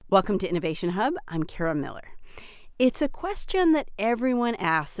Welcome to Innovation Hub. I'm Kara Miller. It's a question that everyone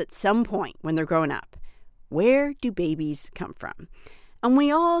asks at some point when they're growing up. Where do babies come from? And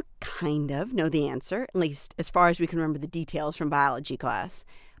we all kind of know the answer, at least as far as we can remember the details from biology class.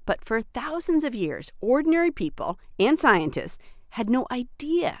 But for thousands of years, ordinary people and scientists had no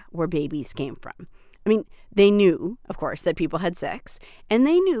idea where babies came from. I mean, they knew, of course, that people had sex, and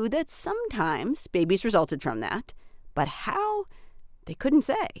they knew that sometimes babies resulted from that. But how? They couldn't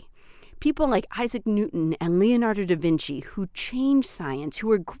say. People like Isaac Newton and Leonardo da Vinci, who changed science, who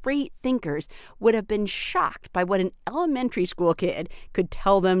were great thinkers, would have been shocked by what an elementary school kid could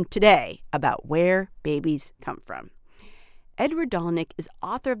tell them today about where babies come from. Edward Daalnyk is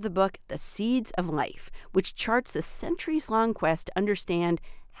author of the book The Seeds of Life, which charts the centuries-long quest to understand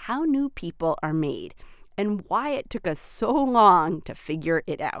how new people are made and why it took us so long to figure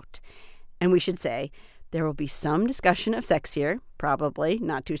it out. And we should say, there will be some discussion of sex here, probably,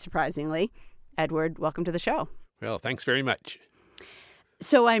 not too surprisingly. Edward, welcome to the show. Well, thanks very much.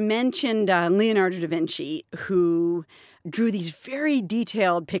 So I mentioned Leonardo da Vinci, who drew these very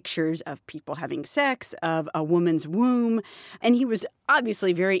detailed pictures of people having sex, of a woman's womb. And he was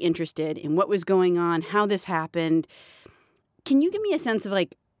obviously very interested in what was going on, how this happened. Can you give me a sense of,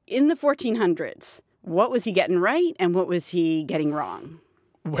 like, in the 1400s, what was he getting right and what was he getting wrong?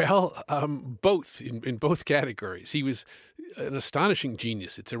 Well, both, in both categories. He was an astonishing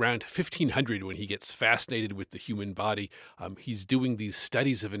genius. It's around 1500 when he gets fascinated with the human body. He's doing these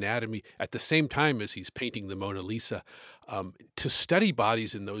studies of anatomy at the same time as he's painting the Mona Lisa. To study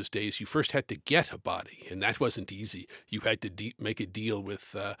bodies in those days, you first had to get a body, and that wasn't easy. You had to make a deal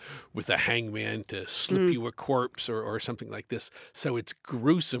with a hangman to slip you a corpse or something like this. So it's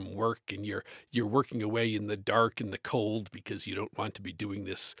gruesome work, and you're working away in the dark and the cold because you don't want to be doing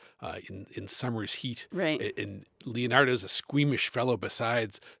this in summer's heat. Right. And Leonardo's a squeamish fellow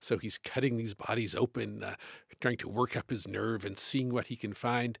besides, so he's cutting these bodies open, trying to work up his nerve and seeing what he can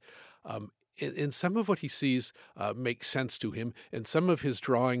find. And some of what he sees makes sense to him, and some of his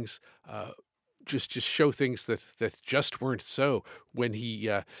drawings just show things that just weren't so. When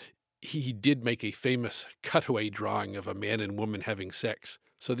he did make a famous cutaway drawing of a man and woman having sex.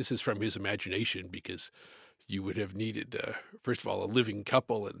 So this is from his imagination, because you would have needed, first of all, a living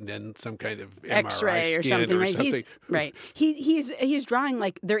couple and then some kind of MRI X-ray or scan something, or right? something. Right. He's drawing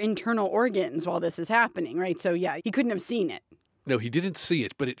like their internal organs while this is happening, right? So yeah, he couldn't have seen it. No, he didn't see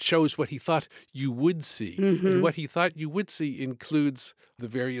it, but it shows what he thought you would see. Mm-hmm. And what he thought you would see includes the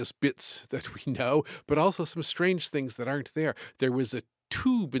various bits that we know, but also some strange things that aren't there. There was a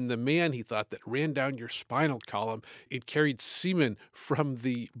tube in the man, he thought, that ran down your spinal column. It carried semen from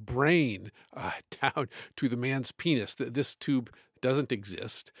the brain down to the man's penis. This tube doesn't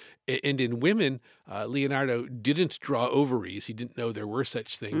exist. And in women, Leonardo didn't draw ovaries. He didn't know there were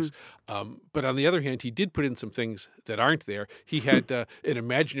such things. But on the other hand, he did put in some things that aren't there. He had an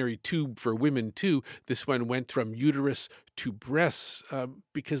imaginary tube for women, too. This one went from uterus to breasts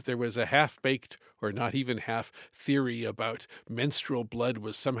because there was a half-baked or not even half theory about menstrual blood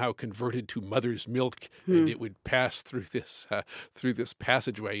was somehow converted to mother's milk and it would pass through this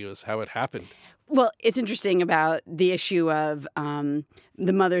passageway. It was how it happened. Well, it's interesting about the issue of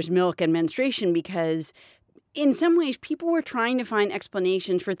the mother's milk and menstruation, because in some ways people were trying to find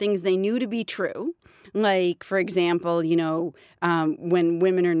explanations for things they knew to be true. Like, for example, when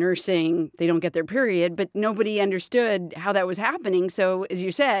women are nursing, they don't get their period, but nobody understood how that was happening. So, as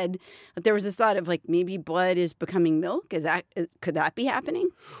you said, there was this thought of, like, maybe blood is becoming milk. Could that be happening?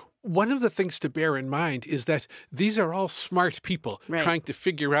 One of the things to bear in mind is that these are all smart people trying to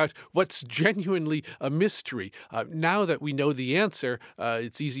figure out what's genuinely a mystery. Now that we know the answer,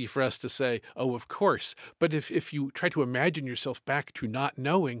 it's easy for us to say, oh, of course. But if you try to imagine yourself back to not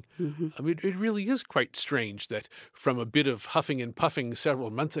knowing, I mean, it really is quite strange that from a bit of huffing and puffing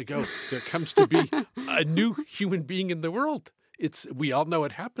several months ago, there comes to be a new human being in the world. We all know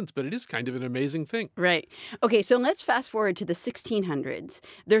it happens, but it is kind of an amazing thing. Right. Okay, so let's fast forward to the 1600s.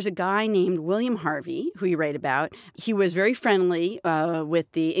 There's a guy named William Harvey, who you write about. He was very friendly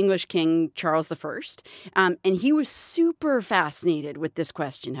with the English king Charles I, and he was super fascinated with this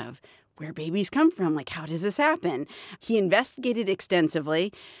question of where babies come from. Like, how does this happen? He investigated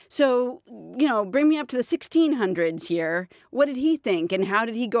extensively. So, bring me up to the 1600s here. What did he think, and how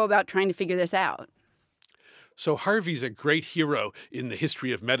did he go about trying to figure this out? So Harvey's a great hero in the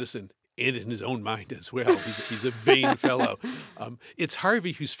history of medicine and in his own mind as well. He's a vain fellow. It's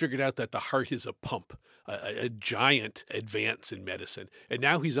Harvey who's figured out that the heart is a pump, a giant advance in medicine. And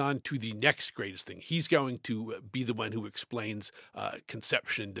now he's on to the next greatest thing. He's going to be the one who explains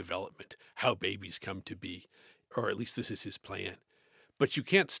conception and development, how babies come to be, or at least this is his plan. But you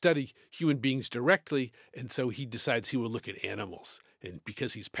can't study human beings directly, and so he decides he will look at animals. And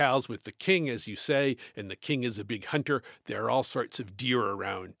because he's pals with the king, as you say, and the king is a big hunter, there are all sorts of deer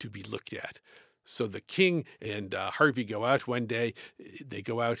around to be looked at. So the king and Harvey go out one day. They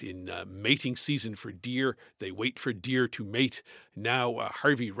go out in mating season for deer. They wait for deer to mate. Now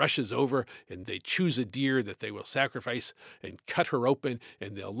Harvey rushes over and they choose a deer that they will sacrifice and cut her open,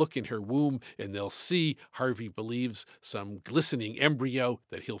 and they'll look in her womb and they'll see, Harvey believes, some glistening embryo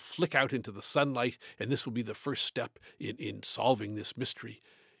that he'll flick out into the sunlight, and this will be the first step in solving this mystery.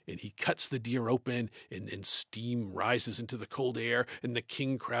 And he cuts the deer open, and steam rises into the cold air, and the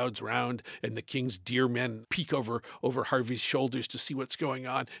king crowds round, and the king's deer men peek over Harvey's shoulders to see what's going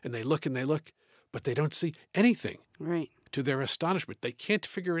on, and they look, but they don't see anything. Right. To their astonishment, they can't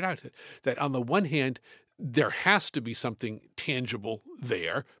figure it out. That on the one hand, there has to be something tangible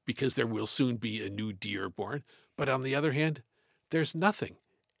there, because there will soon be a new deer born. But on the other hand, there's nothing,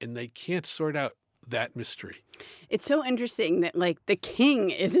 and they can't sort out that mystery. It's so interesting that, like, the king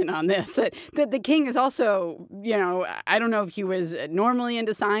isn't on this. That the king is also, I don't know if he was normally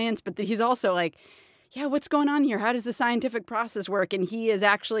into science, but he's also like, yeah, what's going on here? How does the scientific process work? And he is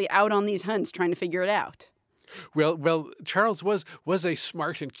actually out on these hunts trying to figure it out. Well, Charles was a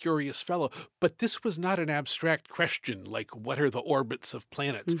smart and curious fellow, but this was not an abstract question like what are the orbits of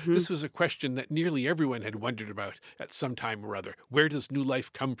planets. Mm-hmm. This was a question that nearly everyone had wondered about at some time or other. Where does new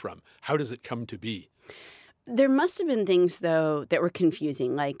life come from? How does it come to be? There must have been things, though, that were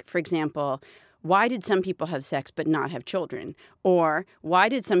confusing. Like, for example, why did some people have sex but not have children? Or why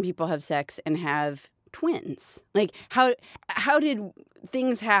did some people have sex and have twins? Like, how did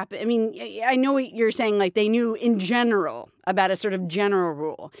things happen? I mean, I know what you're saying, like they knew in general about a sort of general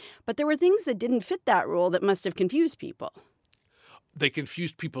rule, but there were things that didn't fit that rule that must have confused people. They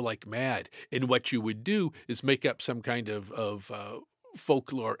confused people like mad. And what you would do is make up some kind of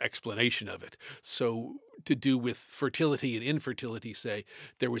folklore explanation of it. So to do with fertility and infertility, say,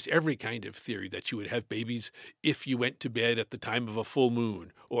 there was every kind of theory that you would have babies if you went to bed at the time of a full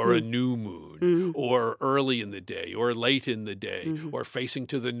moon or a new moon or early in the day or late in the day or facing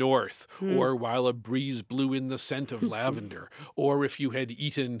to the north or while a breeze blew in the scent of lavender or if you had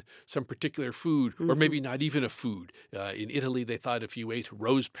eaten some particular food or maybe not even a food. In Italy, they thought if you ate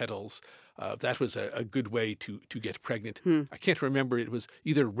rose petals, that was a good way to get pregnant. I can't remember. It was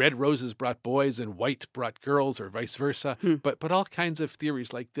either red roses brought boys and white brought girls or vice versa. But all kinds of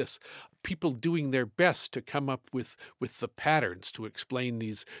theories like this. People doing their best to come up with the patterns to explain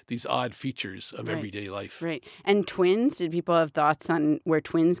these odd features of everyday life. Right. And twins? Did people have thoughts on where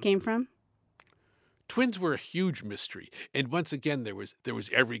twins came from? Twins were a huge mystery, and once again there was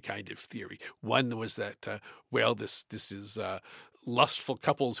every kind of theory. One was that this is lustful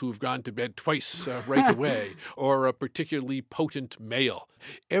couples who have gone to bed twice right away, or a particularly potent male.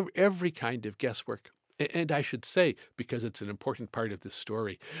 Every kind of guesswork. And I should say, because it's an important part of this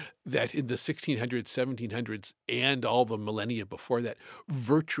story, that in the 1600s, 1700s, and all the millennia before that,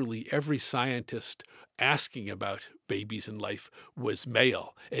 virtually every scientist asking about babies in life was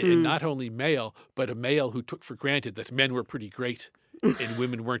male. And not only male, but a male who took for granted that men were pretty great and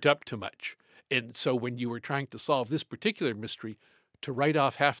women weren't up to much. And so when you were trying to solve this particular mystery, to write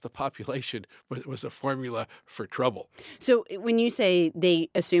off half the population was a formula for trouble. So when you say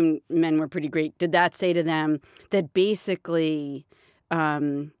they assumed men were pretty great, did that say to them that basically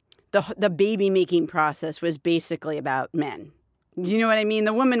the baby-making process was basically about men? Do you know what I mean?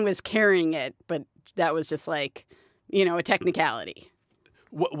 The woman was carrying it, but that was just like, a technicality.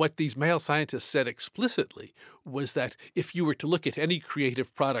 What these male scientists said explicitly was that if you were to look at any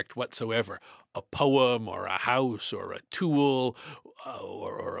creative product whatsoever, a poem or a house or a tool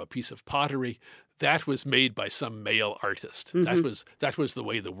or a piece of pottery, that was made by some male artist. That was the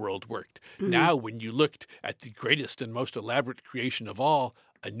way the world worked. Now, when you looked at the greatest and most elaborate creation of all,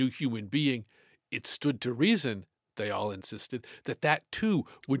 a new human being, it stood to reason, they all insisted, that too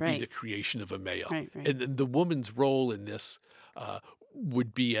would be the creation of a male. Right. And the woman's role in this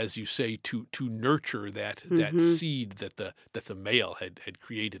would be, as you say, to nurture that seed that the male had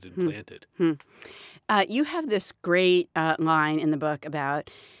created and planted. You have this great line in the book about,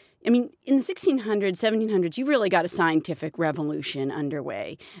 in the 1600s, 1700s, you really got a scientific revolution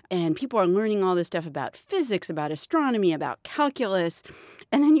underway. And people are learning all this stuff about physics, about astronomy, about calculus.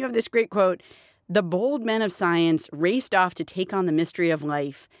 And then you have this great quote, "The bold men of science raced off to take on the mystery of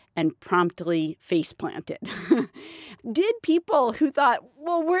life and promptly face-planted." Did people who thought,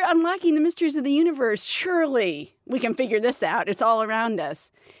 well, we're unlocking the mysteries of the universe, surely we can figure this out, it's all around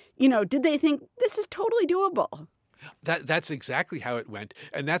us, did they think this is totally doable? That's exactly how it went.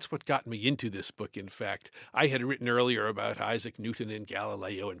 And that's what got me into this book, in fact. I had written earlier about Isaac Newton and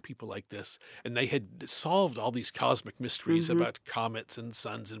Galileo and people like this, and they had solved all these cosmic mysteries about comets and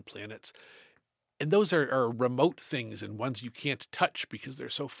suns and planets. And those are remote things and ones you can't touch because they're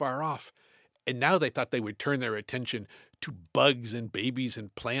so far off. And now they thought they would turn their attention to bugs and babies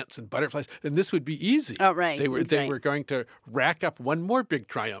and plants and butterflies, and this would be easy. Oh, right. They were going to rack up one more big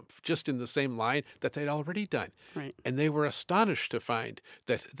triumph just in the same line that they'd already done. Right. And they were astonished to find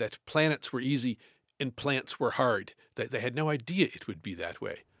that planets were easy and plants were hard. That they had no idea it would be that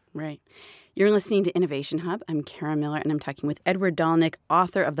way. Right. You're listening to Innovation Hub. I'm Kara Miller, and I'm talking with Edward Daalnyk,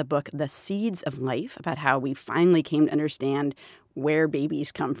 author of the book The Seeds of Life, about how we finally came to understand where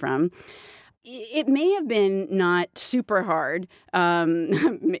babies come from. It may have been not super hard. I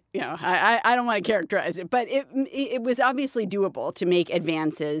don't want to characterize it, but it was obviously doable to make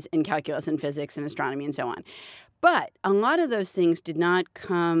advances in calculus and physics and astronomy and so on. But a lot of those things did not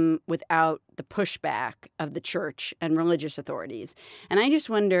come without the pushback of the church and religious authorities. And I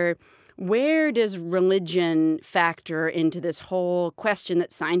just wonder, where does religion factor into this whole question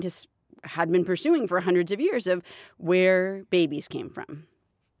that scientists had been pursuing for hundreds of years of where babies came from?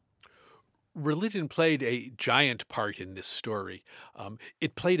 Religion played a giant part in this story.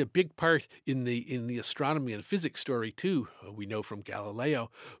 It played a big part in the astronomy and physics story too. We know from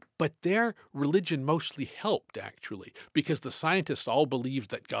Galileo, but their religion mostly helped actually, because the scientists all believed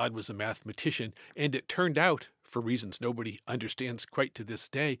that God was a mathematician, and it turned out, for reasons nobody understands quite to this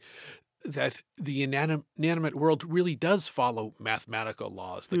day, that the inanimate world really does follow mathematical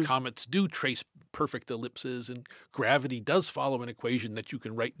laws. The comets do trace perfect ellipses, and gravity does follow an equation that you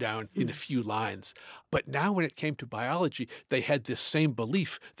can write down in a few lines. But now when it came to biology, they had this same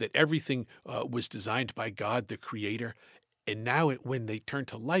belief that everything was designed by God, the creator. And now when they turned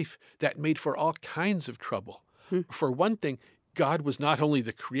to life, that made for all kinds of trouble. For one thing, God was not only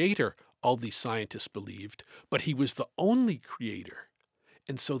the creator, all these scientists believed, but he was the only creator.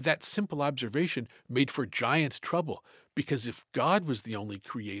 And so that simple observation made for giant trouble, because if God was the only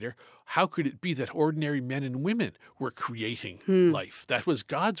creator, how could it be that ordinary men and women were creating life? That was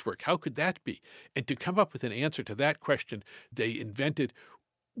God's work. How could that be? And to come up with an answer to that question, they invented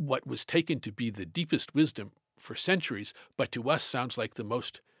what was taken to be the deepest wisdom for centuries, but to us sounds like the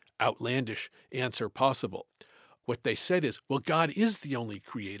most outlandish answer possible. What they said is, well, God is the only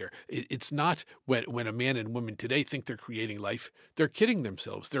creator. It's not when a man and woman today think they're creating life, they're kidding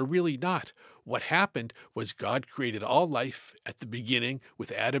themselves. They're really not. What happened was God created all life at the beginning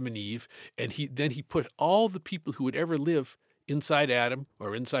with Adam and Eve, and then he put all the people who would ever live inside Adam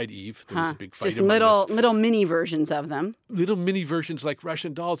or inside Eve. There was a big fight just among us. little mini versions of them. Little mini versions like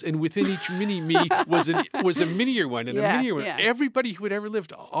Russian dolls, and within each mini-me was a minier one and a minier one. Yeah. Everybody who had ever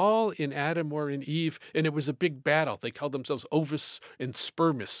lived, all in Adam or in Eve, and it was a big battle. They called themselves Ovis and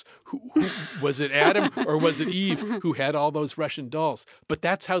Spermis. Who was it Adam or was it Eve who had all those Russian dolls? But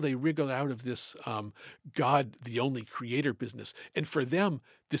that's how they wriggled out of this God, the only creator business. And for them,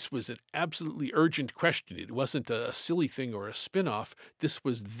 this was an absolutely urgent question. It wasn't a silly thing or a spin-off. This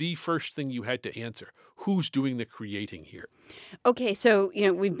was the first thing you had to answer. Who's doing the creating here? Okay, so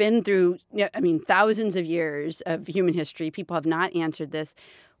we've been through, thousands of years of human history. People have not answered this.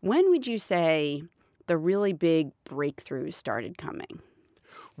 When would you say the really big breakthroughs started coming?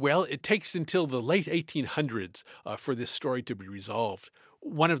 Well, it takes until the late 1800s for this story to be resolved.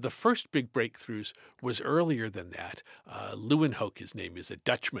 One of the first big breakthroughs was earlier than that. Leeuwenhoek, his name is, a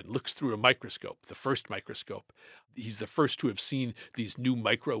Dutchman, looks through a microscope, the first microscope. He's the first to have seen these new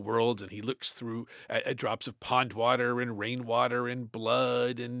micro worlds, and he looks through at drops of pond water and rainwater and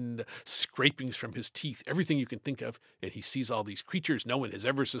blood and scrapings from his teeth, everything you can think of, and he sees all these creatures no one has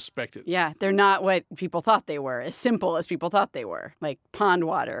ever suspected. Yeah, they're not what people thought they were, as simple as people thought they were, like pond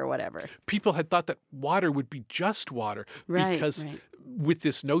water or whatever. People had thought that water would be just water because with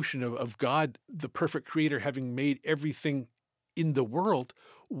this notion of God, the perfect creator, having made everything in the world,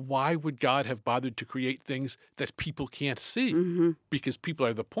 why would God have bothered to create things that people can't see? Because people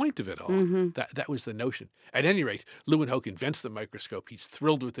are the point of it all. That was the notion. At any rate, Leeuwenhoek invents the microscope. He's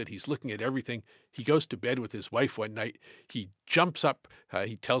thrilled with it. He's looking at everything. He goes to bed with his wife one night. He jumps up.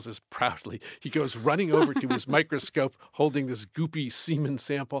 He tells us proudly. He goes running over to his microscope, holding this goopy semen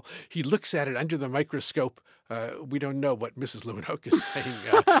sample. He looks at it under the microscope. We don't know what Mrs. Leeuwenhoek is saying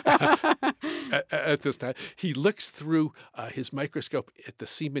at this time. He looks through his microscope at the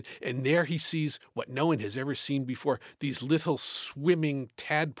semen, and there he sees what no one has ever seen before, these little swimming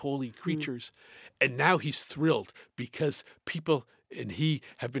tadpole-y creatures. And now he's thrilled because people and he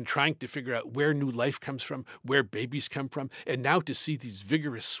have been trying to figure out where new life comes from, where babies come from. And now to see these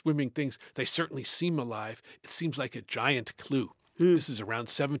vigorous swimming things, they certainly seem alive. It seems like a giant clue. This is around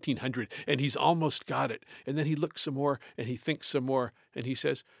 1700, and he's almost got it. And then he looks some more, and he thinks some more, and he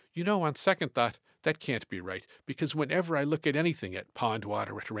says, on second thought, that can't be right, because whenever I look at anything, at pond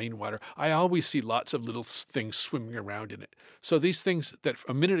water, at rainwater, I always see lots of little things swimming around in it. So these things that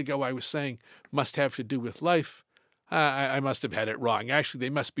a minute ago I was saying must have to do with life, I must have had it wrong. Actually, they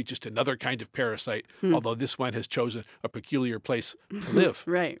must be just another kind of parasite, although this one has chosen a peculiar place to live.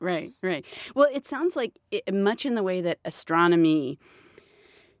 Right. Well, it sounds like much in the way that astronomy,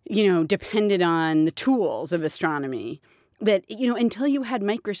 depended on the tools of astronomy, that, until you had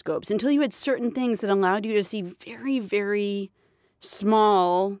microscopes, until you had certain things that allowed you to see very, very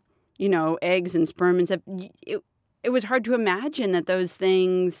small, eggs and sperm and stuff, it was hard to imagine that those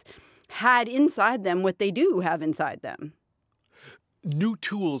things had inside them what they do have inside them. New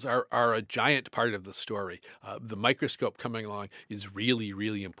tools are a giant part of the story. The microscope coming along is really,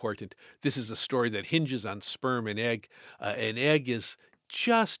 really important. This is a story that hinges on sperm and egg. An egg is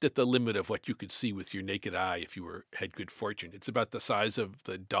just at the limit of what you could see with your naked eye if you had good fortune. It's about the size of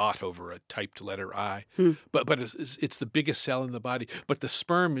the dot over a typed letter I. But it's the biggest cell in the body. But the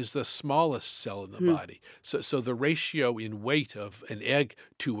sperm is the smallest cell in the body. So the ratio in weight of an egg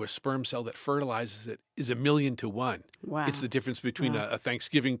to a sperm cell that fertilizes it is 1,000,000 to 1. Wow. It's the difference between a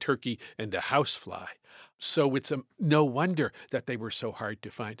Thanksgiving turkey and a housefly. So it's no wonder that they were so hard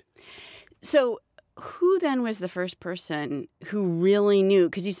to find. So who then was the first person who really knew?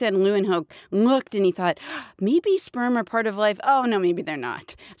 Because you said Leeuwenhoek looked and he thought, maybe sperm are part of life. Oh, no, maybe they're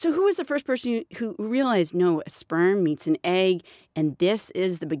not. So who was the first person who realized, no, a sperm meets an egg, and this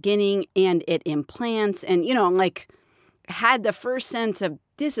is the beginning, and it implants, and, had the first sense of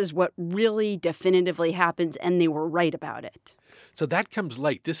this is what really definitively happens, and they were right about it? So that comes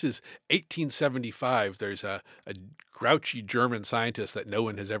late. This is 1875. There's a grouchy German scientist that no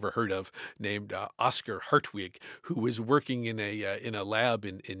one has ever heard of named Oscar Hartwig, who was working in a lab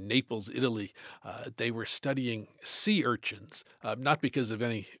in Naples, Italy. They were studying sea urchins, not because of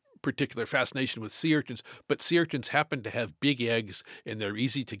any particular fascination with sea urchins, but sea urchins happen to have big eggs, and they're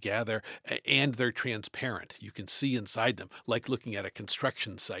easy to gather, and they're transparent. You can see inside them, like looking at a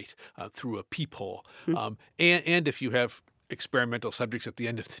construction site through a peephole. And if you have experimental subjects at the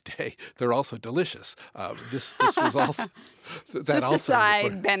end of the day, they're also delicious. This was also that just also a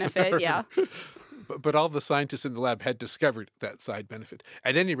side benefit, yeah. But all the scientists in the lab had discovered that side benefit.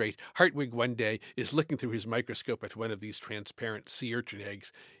 At any rate, Hartwig one day is looking through his microscope at one of these transparent sea urchin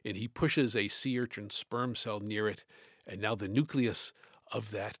eggs, and he pushes a sea urchin sperm cell near it, and now the nucleus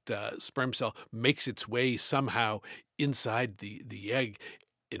of that sperm cell makes its way somehow inside the egg,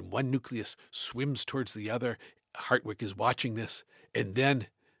 and one nucleus swims towards the other. Hartwig is watching this, and then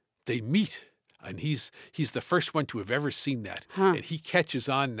they meet. And he's the first one to have ever seen that. And he catches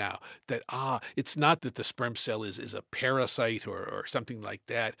on now that, it's not that the sperm cell is a parasite or something like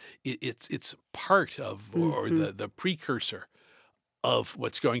that. It's part of, or the precursor of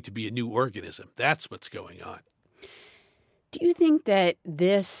what's going to be a new organism. That's what's going on. Do you think that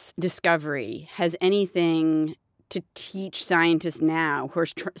this discovery has anything to teach scientists now who are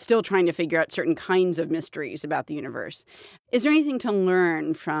still trying to figure out certain kinds of mysteries about the universe? Is there anything to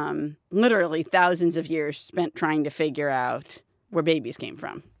learn from literally thousands of years spent trying to figure out where babies came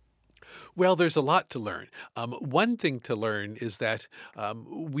from? Well, there's a lot to learn. One thing to learn is that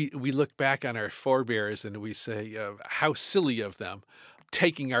we look back on our forebears and we say, how silly of them,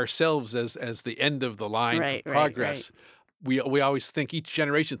 taking ourselves as the end of the line of progress. Right. We always think, each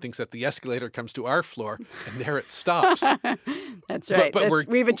generation thinks that the escalator comes to our floor and there it stops. That's right.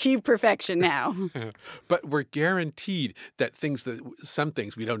 We've achieved perfection now. But we're guaranteed that some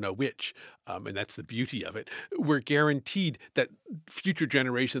things, we don't know which, and that's the beauty of it, we're guaranteed that future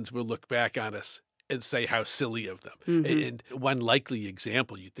generations will look back on us and say how silly of them. And one likely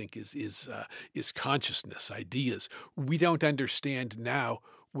example you think is consciousness, ideas. We don't understand now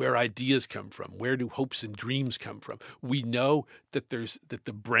where ideas come from. Where do hopes and dreams come from? We know that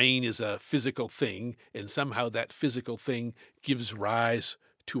the brain is a physical thing, and somehow that physical thing gives rise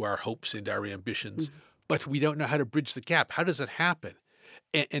to our hopes and our ambitions. But we don't know how to bridge the gap. How does it happen?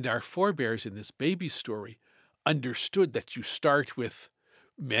 And our forebears in this baby story understood that you start with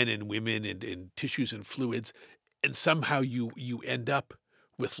men and women and tissues and fluids, and somehow you end up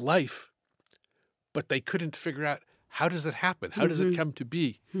with life. But they couldn't figure out, how does it happen? How does it come to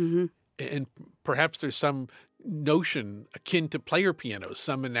be? And perhaps there's some notion akin to player pianos,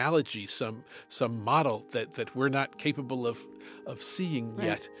 some analogy, some model that we're not capable of seeing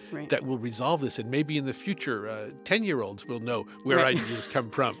yet that will resolve this. And maybe in the future, 10-year-olds will know where ideas come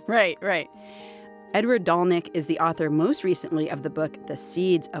from. Right. Edward Dolnick is the author most recently of the book, The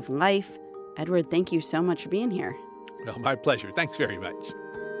Seeds of Life. Edward, thank you so much for being here. Well, my pleasure. Thanks very much.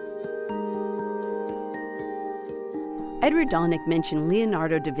 Edward Dolnick mentioned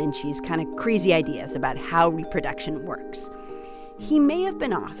Leonardo da Vinci's kind of crazy ideas about how reproduction works. He may have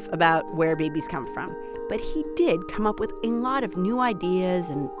been off about where babies come from, but he did come up with a lot of new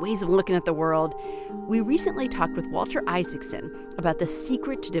ideas and ways of looking at the world. We recently talked with Walter Isaacson about the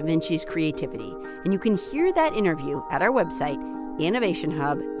secret to da Vinci's creativity, and you can hear that interview at our website,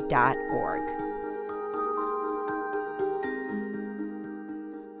 innovationhub.org.